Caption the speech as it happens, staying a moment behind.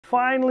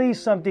Finally,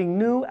 something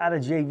new out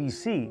of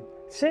JVC.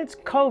 Since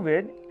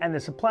COVID and the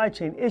supply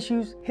chain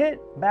issues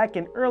hit back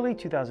in early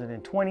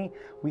 2020,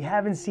 we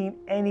haven't seen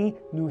any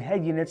new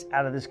head units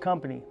out of this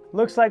company.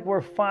 Looks like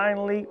we're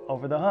finally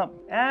over the hump.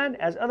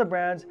 And as other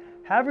brands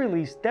have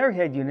released their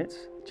head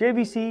units,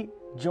 JVC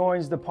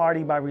joins the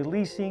party by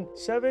releasing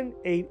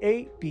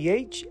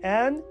 788BH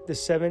and the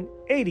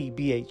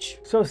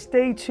 780BH. So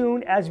stay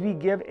tuned as we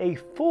give a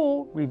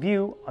full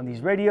review on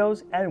these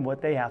radios and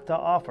what they have to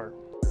offer.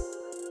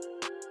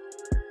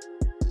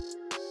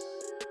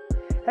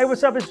 Hey,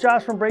 what's up? It's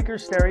Josh from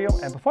Breakers Stereo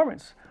and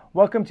Performance.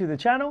 Welcome to the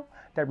channel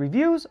that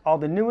reviews all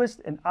the newest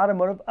in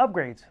automotive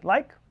upgrades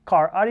like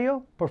car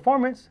audio,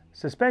 performance,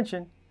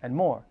 suspension, and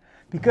more.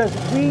 Because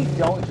we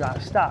don't drop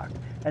stock.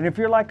 And if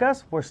you're like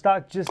us, where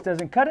stock just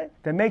doesn't cut it,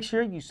 then make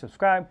sure you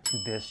subscribe to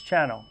this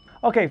channel.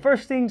 Okay,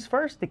 first things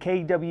first, the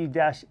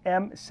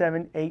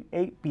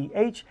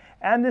KW-M788BH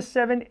and the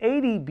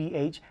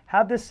 780BH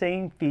have the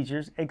same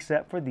features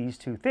except for these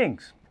two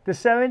things. The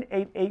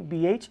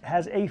 788BH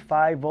has a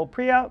 5-volt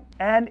pre-out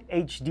and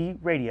HD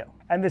radio.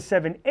 And the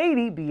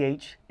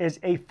 780BH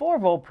is a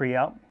 4-volt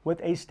pre-out with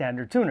a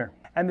standard tuner.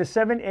 And the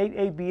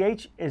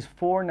 788BH is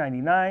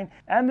 $499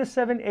 and the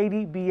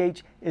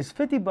 780BH is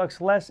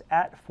 $50 less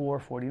at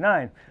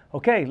 $449.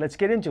 Okay, let's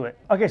get into it.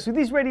 Okay, so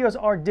these radios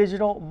are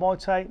digital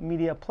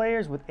multimedia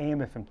players with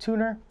AM/FM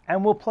tuner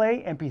and will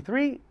play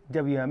MP3,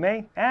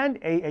 WMA, and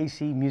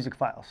AAC music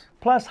files,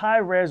 plus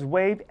high-res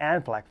wave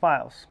and FLAC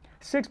files.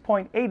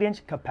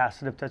 6.8-inch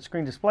capacitive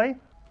touchscreen display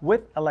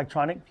with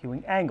electronic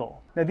viewing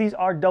angle. Now these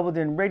are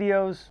doubled-in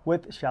radios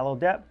with shallow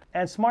depth,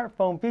 and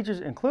smartphone features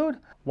include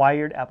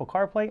wired Apple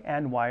Carplay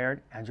and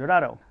wired Andriod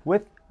Auto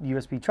with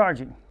USB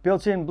charging,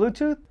 built-in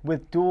Bluetooth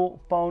with dual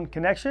phone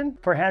connection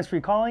for hands-free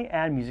calling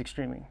and music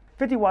streaming,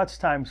 50 watts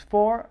times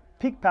 4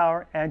 peak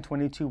power and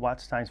 22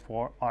 watts times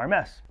 4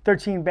 RMS,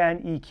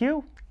 13-band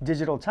EQ,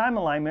 digital time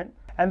alignment,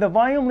 and the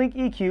volume link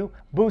EQ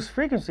boosts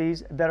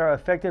frequencies that are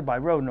affected by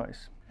road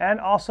noise, and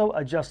also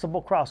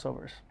adjustable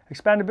crossovers.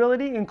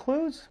 Expandability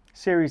includes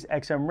Series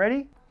XM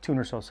ready,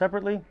 tuner sold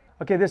separately.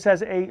 Okay, this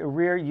has a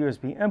rear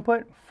USB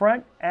input,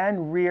 front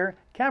and rear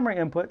camera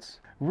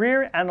inputs,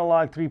 rear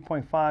analog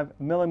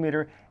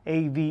 3.5mm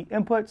AV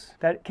inputs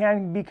that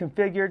can be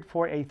configured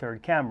for a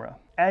third camera.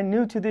 And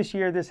new to this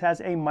year, this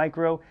has a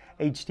micro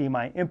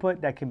HDMI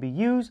input that can be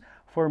used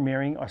for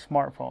mirroring a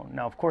smartphone.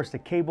 Now, of course, the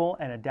cable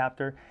and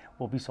adapter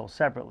will be sold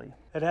separately.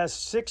 It has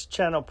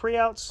 6-channel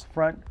pre-outs,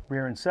 front,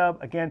 rear, and sub.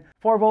 Again,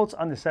 4 volts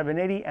on the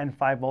 780 and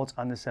 5 volts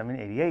on the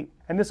 788.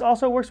 And this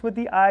also works with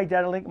the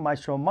iDataLink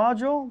Maestro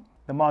module.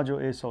 The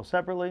module is sold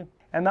separately.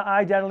 And the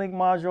iDataLink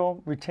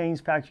module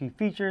retains factory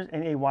features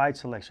in a wide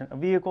selection of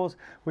vehicles,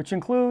 which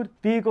include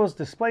vehicle's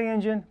display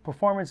engine,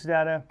 performance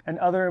data, and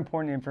other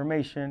important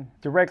information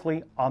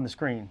directly on the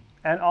screen.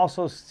 And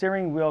also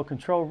steering wheel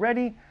control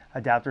ready,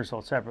 adapter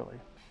sold separately.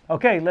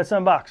 Okay, let's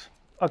unbox.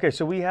 Okay,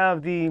 so we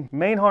have the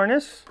main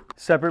harness,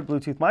 separate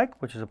Bluetooth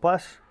mic, which is a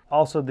plus.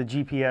 Also the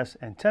GPS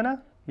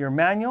antenna, your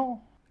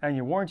manual, and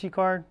your warranty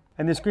card.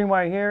 And this green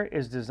wire here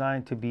is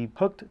designed to be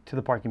hooked to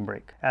the parking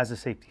brake as a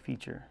safety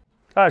feature.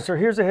 All right, so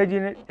here's the head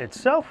unit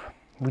itself.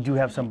 We do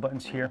have some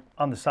buttons here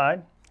on the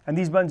side. And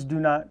these buttons do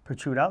not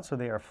protrude out, so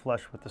they are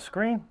flush with the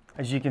screen.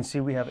 As you can see,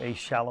 we have a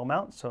shallow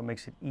mount, so it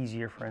makes it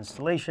easier for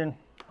installation.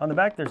 On the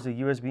back, there's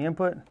the USB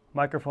input,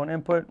 microphone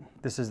input.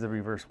 This is the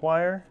reverse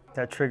wire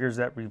that triggers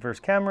that reverse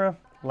camera,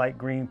 light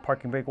green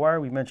parking brake wire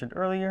we mentioned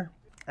earlier.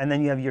 And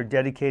then you have your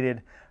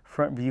dedicated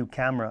front view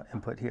camera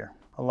input here,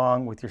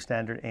 along with your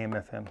standard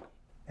AM/FM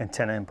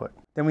antenna input.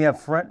 Then we have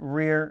front,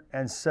 rear,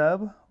 and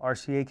sub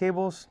RCA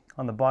cables.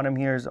 On the bottom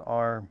here is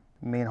our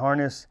main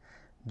harness,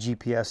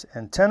 GPS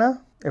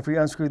antenna. If we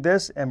unscrew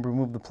this and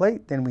remove the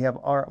plate, then we have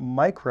our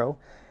micro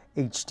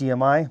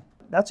HDMI.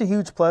 That's a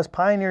huge plus.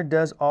 Pioneer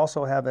does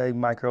also have a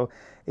micro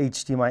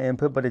HDMI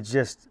input, but it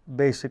just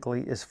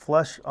basically is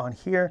flush on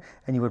here,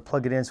 and you would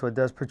plug it in so it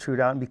does protrude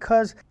out. And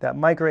because that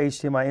micro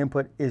HDMI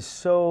input is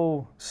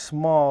so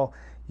small,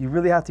 you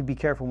really have to be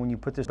careful when you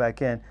put this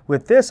back in.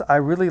 With this, I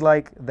really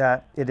like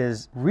that it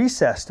is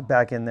recessed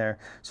back in there.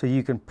 So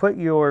you can put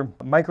your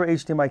micro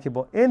HDMI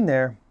cable in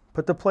there,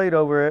 put the plate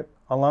over it,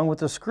 along with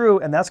the screw,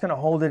 and that's gonna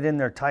hold it in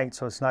there tight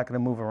so it's not gonna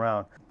move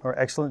around. Or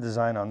excellent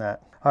design on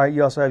that. All right,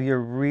 you also have your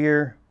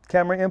rear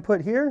camera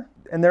input here.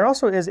 And there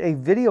also is a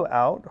video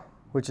out,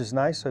 which is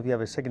nice. So if you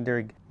have a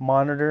secondary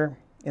monitor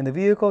in the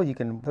vehicle, you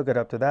can hook it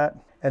up to that.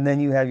 And then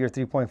you have your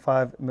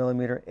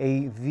 3.5mm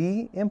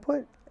AV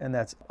input, and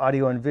that's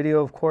audio and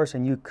video, of course,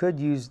 and you could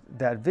use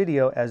that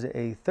video as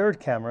a third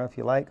camera if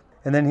you like.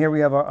 And then here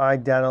we have our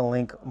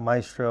iDataLink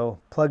Maestro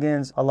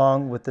plugins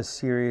along with the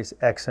Sirius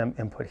XM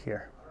input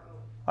here.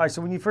 All right,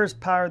 so when you first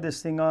power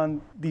this thing on,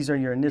 these are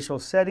your initial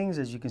settings.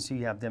 As you can see,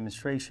 you have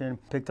demonstration,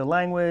 pick the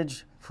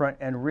language, front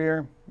and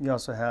rear. You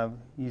also have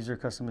user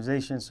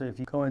customization. So if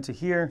you go into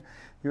here,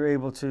 you're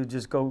able to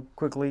just go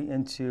quickly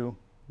into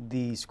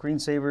the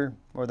screensaver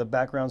or the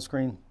background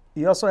screen.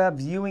 You also have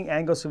viewing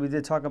angle. So we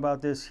did talk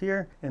about this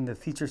here in the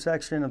feature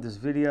section of this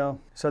video.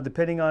 So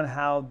depending on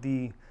how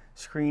the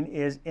screen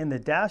is in the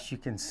dash, you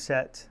can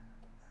set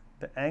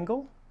the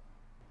angle,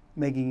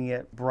 making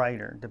it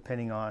brighter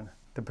depending on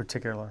the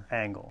particular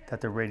angle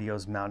that the radio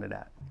is mounted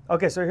at.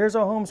 Okay, so here's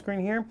our home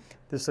screen here.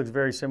 This looks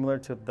very similar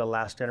to the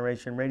last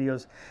generation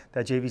radios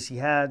that JVC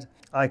had.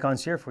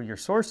 Icons here for your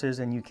sources,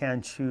 and you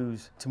can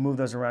choose to move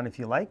those around if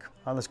you like.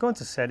 Let's go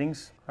into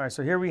settings. All right,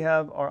 so here we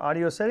have our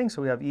audio settings.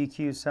 So we have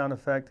EQ, sound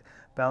effect,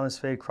 balance,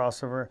 fade,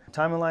 crossover,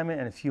 time alignment,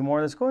 and a few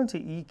more. Let's go into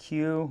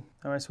EQ.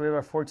 All right, so we have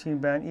our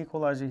 14-band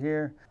equalizer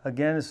here.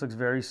 Again, this looks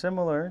very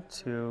similar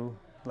to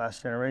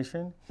last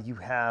generation. You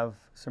have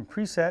some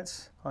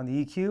presets on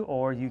the EQ,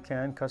 or you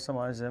can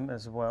customize them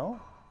as well.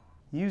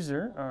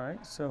 User, all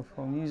right, so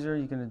from user,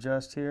 you can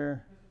adjust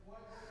here.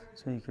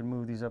 So you can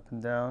move these up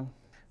and down.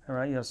 All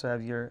right, you also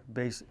have your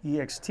bass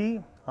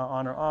EXT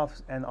on or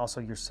off, and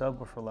also your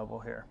subwoofer level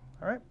here.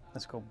 All right,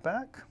 let's go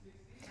back.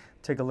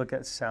 Take a look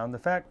at sound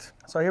effect.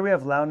 So here we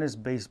have loudness,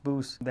 bass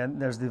boost. Then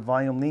there's the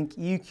volume link,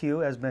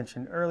 EQ, as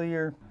mentioned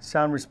earlier,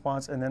 sound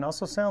response, and then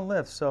also sound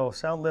lift. So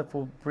sound lift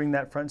will bring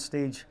that front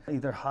stage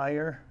either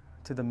higher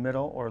to the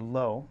middle or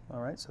low.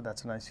 All right, so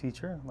that's a nice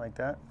feature like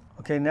that.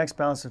 Okay, next,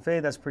 balance and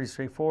fade. That's pretty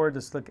straightforward.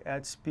 Let's look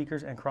at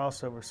speakers and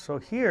crossovers. So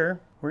here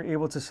we're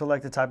able to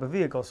select the type of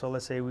vehicle. So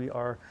let's say we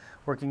are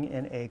working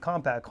in a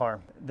compact car.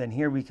 Then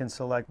here we can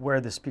select where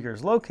the speaker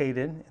is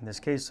located. In this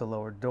case, the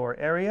lower door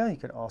area. You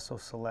could also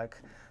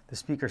select the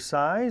speaker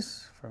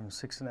size from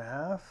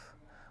 6.5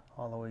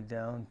 all the way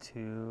down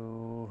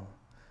to,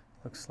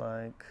 looks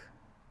like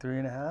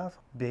 3.5,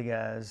 big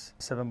as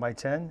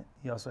 7x10.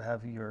 You also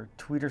have your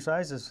tweeter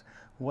size as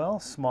well,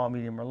 small,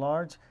 medium, or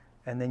large.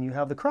 And then you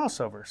have the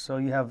crossover. So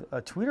you have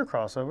a tweeter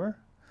crossover,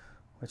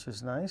 which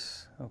is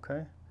nice,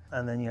 okay.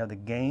 And then you have the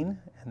gain,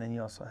 and then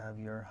you also have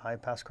your high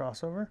pass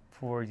crossover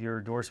for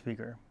your door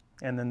speaker.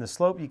 And then the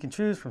slope you can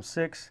choose from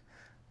 6,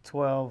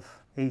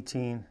 12,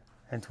 18,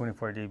 and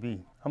 24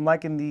 dB. I'm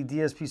liking the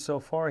DSP so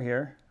far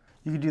here.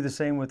 You can do the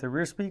same with the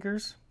rear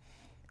speakers.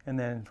 And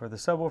then for the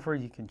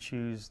subwoofer, you can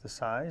choose the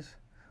size,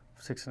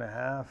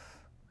 6.5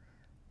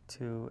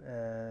 to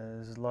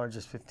as large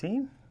as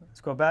 15.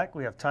 Let's go back,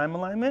 we have time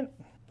alignment.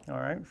 All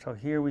right, so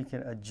here we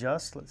can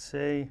adjust. Let's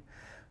say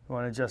we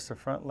want to adjust the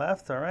front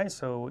left. All right,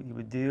 so what you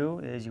would do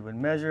is you would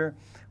measure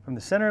from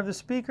the center of the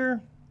speaker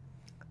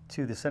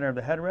to the center of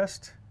the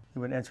headrest.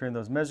 You would enter in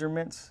those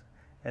measurements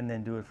and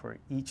then do it for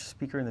each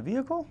speaker in the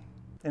vehicle.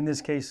 In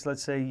this case,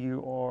 let's say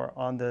you are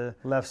on the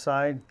left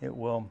side, it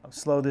will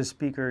slow this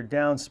speaker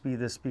down, speed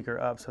this speaker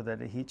up so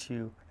that it hits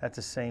you at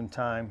the same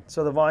time.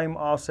 So the volume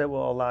offset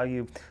will allow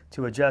you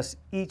to adjust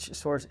each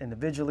source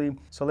individually.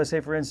 So let's say,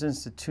 for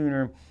instance, the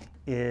tuner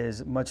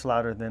is much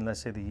louder than,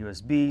 let's say, the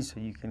USB, so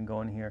you can go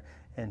in here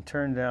and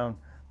turn down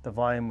the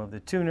volume of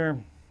the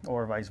tuner,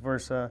 or vice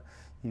versa.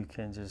 You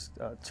can just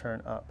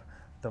turn up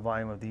the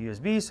volume of the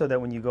USB so that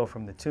when you go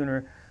from the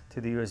tuner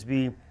to the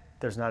USB,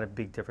 there's not a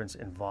big difference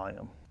in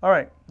volume. All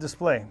right,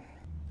 display.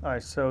 All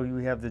right, so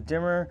we have the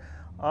dimmer,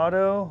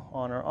 auto,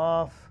 on or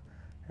off,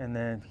 and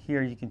then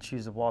here you can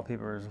choose the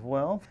wallpaper as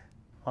well.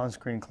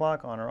 On-screen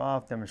clock, on or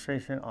off,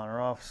 demonstration, on or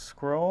off,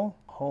 scroll,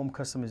 home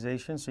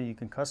customization, so you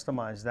can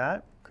customize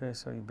that. Okay,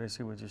 so you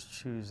basically would just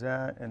choose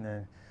that and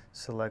then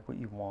select what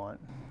you want.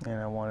 And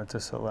I wanted to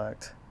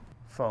select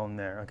phone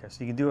there. Okay,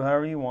 so you can do it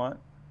however you want.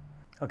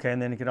 Okay,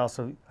 and then you can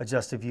also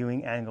adjust the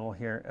viewing angle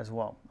here as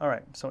well. All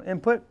right, so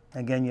input,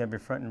 again, you have your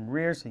front and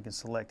rear, so you can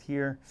select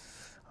here.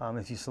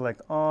 If you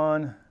select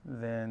on,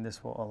 then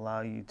this will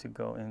allow you to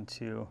go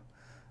into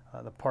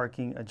the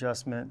parking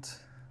adjustment.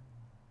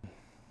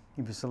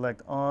 If you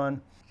select on,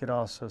 you could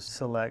also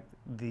select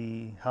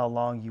how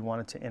long you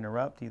want it to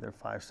interrupt, either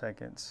 5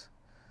 seconds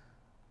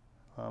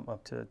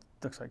up to,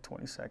 looks like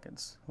 20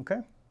 seconds,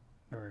 okay?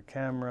 Or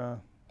camera,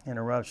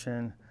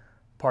 interruption,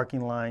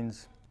 parking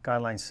lines,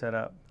 guideline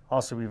setup.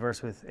 Also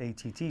reverse with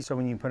ATT, so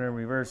when you put it in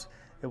reverse,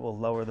 it will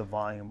lower the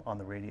volume on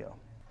the radio.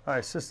 All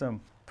right,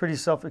 system, pretty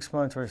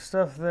self-explanatory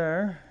stuff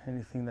there.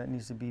 Anything that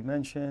needs to be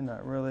mentioned?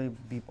 Not really.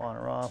 Beep on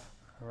or off.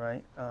 All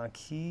right,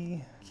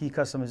 key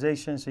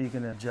customization, so you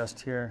can adjust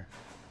here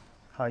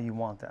how you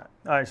want that.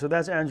 All right, so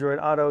that's Android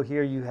Auto.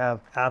 Here you have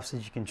apps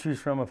that you can choose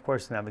from, of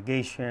course,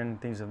 navigation,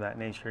 things of that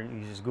nature.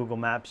 You use Google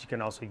Maps. You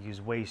can also use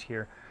Waze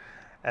here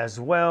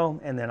as well,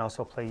 and then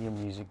also play your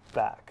music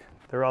back.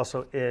 There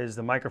also is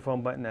the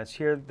microphone button that's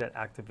here that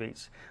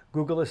activates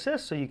Google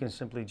Assist, so you can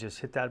simply just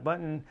hit that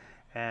button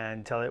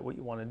and tell it what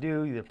you want to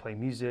do, either play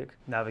music,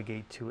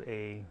 navigate to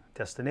a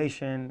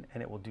destination,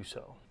 and it will do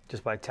so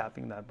just by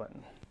tapping that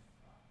button.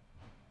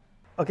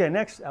 Okay,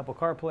 next, Apple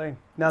CarPlay.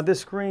 Now this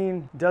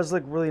screen does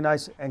look really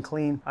nice and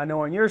clean. I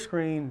know on your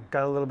screen,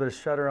 got a little bit of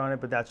shutter on it,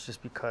 but that's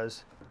just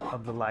because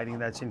of the lighting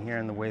that's in here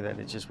and the way that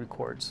it just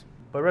records.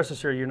 But rest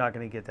assured, you're not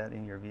going to get that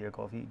in your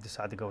vehicle if you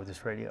decide to go with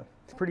this radio.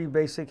 It's pretty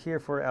basic here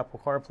for Apple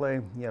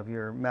CarPlay. You have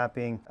your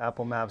mapping,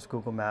 Apple Maps,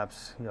 Google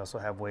Maps. You also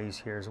have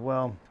Waze here as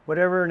well.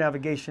 Whatever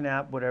navigation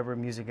app, whatever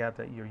music app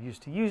that you're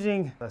used to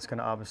using, that's going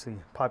to obviously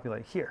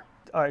populate here.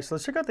 All right, so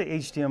let's check out the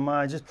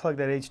HDMI. Just plug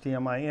that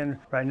HDMI in.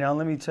 Right now,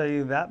 let me tell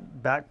you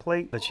that back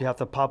plate that you have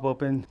to pop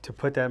open to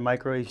put that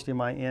micro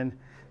HDMI in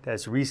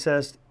that's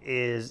recessed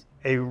is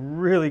a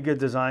really good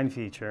design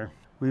feature.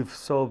 We've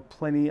sold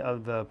plenty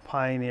of the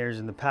Pioneers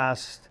in the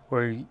past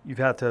where you've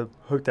had to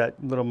hook that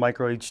little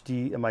micro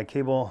HDMI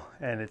cable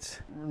and it's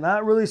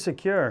not really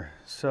secure.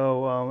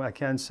 So I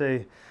can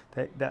say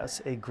that that's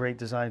a great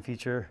design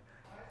feature.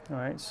 All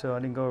right, so I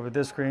didn't go over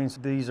this screen.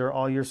 So these are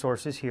all your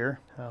sources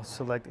here. I'll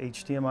select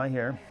HDMI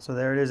here. So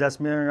there it is, that's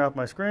mirroring off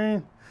my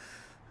screen.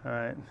 All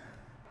right,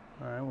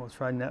 we'll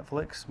try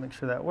Netflix, make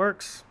sure that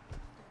works.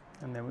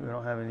 And then we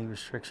don't have any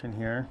restriction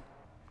here.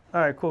 All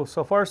right, cool.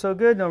 So far, so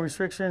good. No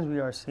restrictions. We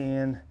are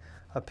seeing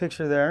a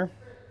picture there.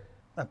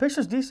 The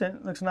picture's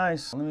decent. Looks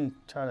nice. Let me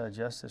try to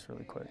adjust this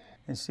really quick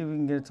and see if we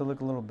can get it to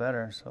look a little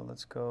better. So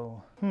let's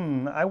go.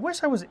 I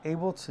wish I was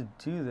able to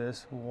do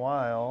this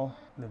while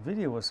the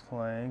video was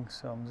playing.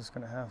 So I'm just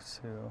going to have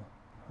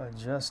to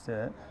adjust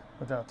it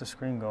without the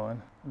screen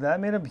going. That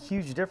made a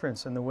huge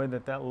difference in the way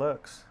that that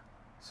looks.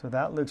 So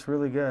that looks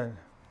really good.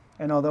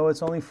 And although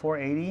it's only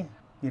 480,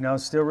 you know,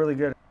 it's still really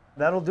good.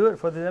 That'll do it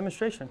for the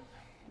demonstration.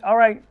 All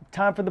right,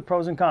 time for the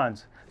pros and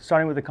cons.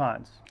 Starting with the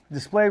cons.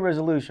 Display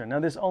resolution. Now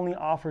this only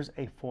offers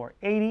a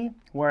 480,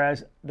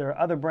 whereas there are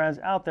other brands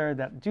out there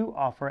that do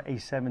offer a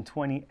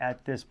 720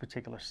 at this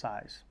particular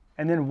size.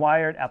 And then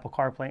wired Apple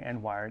CarPlay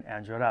and wired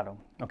Android Auto.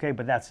 Okay,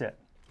 but that's it.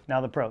 Now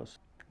the pros.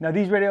 Now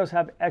these radios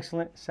have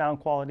excellent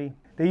sound quality.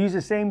 They use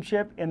the same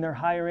chip in their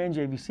higher end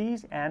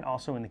JVCs and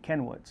also in the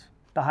Kenwoods.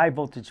 The high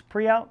voltage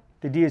pre-out,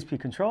 the DSP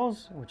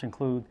controls, which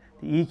include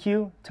the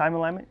EQ, time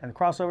alignment, and the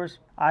crossovers,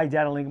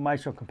 iData-Link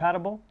Maestro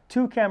compatible,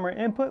 2 camera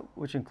input,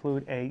 which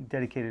include a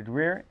dedicated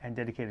rear and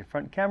dedicated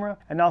front camera,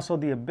 and also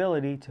the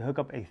ability to hook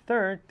up a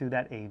third through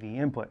that AV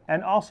input,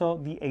 and also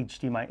the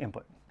HDMI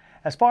input.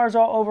 As far as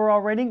our overall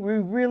rating, we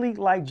really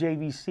like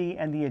JVC,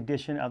 and the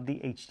addition of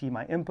the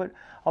HDMI input,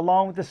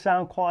 along with the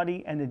sound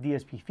quality and the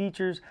DSP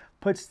features,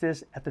 puts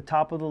this at the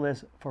top of the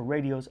list for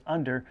radios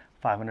under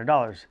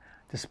 $500.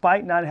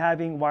 Despite not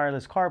having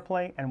wireless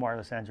CarPlay and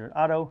wireless Android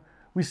Auto,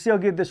 we still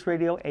give this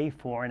radio a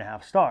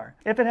 4.5 star.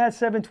 If it had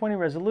 720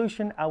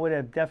 resolution, I would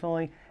have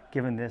definitely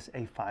given this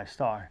a 5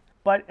 star.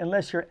 But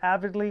unless you're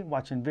avidly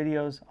watching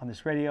videos on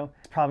this radio,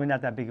 it's probably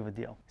not that big of a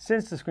deal,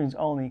 since the screen's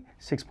only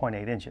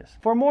 6.8 inches.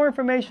 For more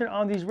information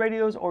on these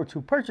radios or to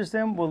purchase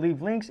them, we'll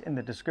leave links in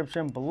the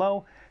description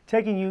below,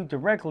 taking you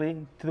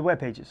directly to the web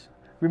pages.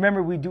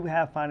 Remember, we do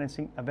have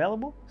financing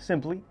available.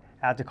 Simply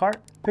add to cart,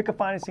 pick a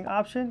financing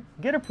option,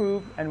 get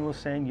approved, and we'll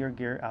send your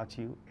gear out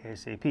to you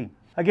ASAP.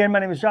 Again, my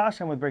name is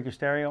Josh. I'm with Breaker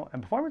Stereo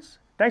and Performance.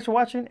 Thanks for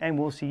watching, and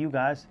we'll see you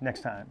guys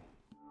next time.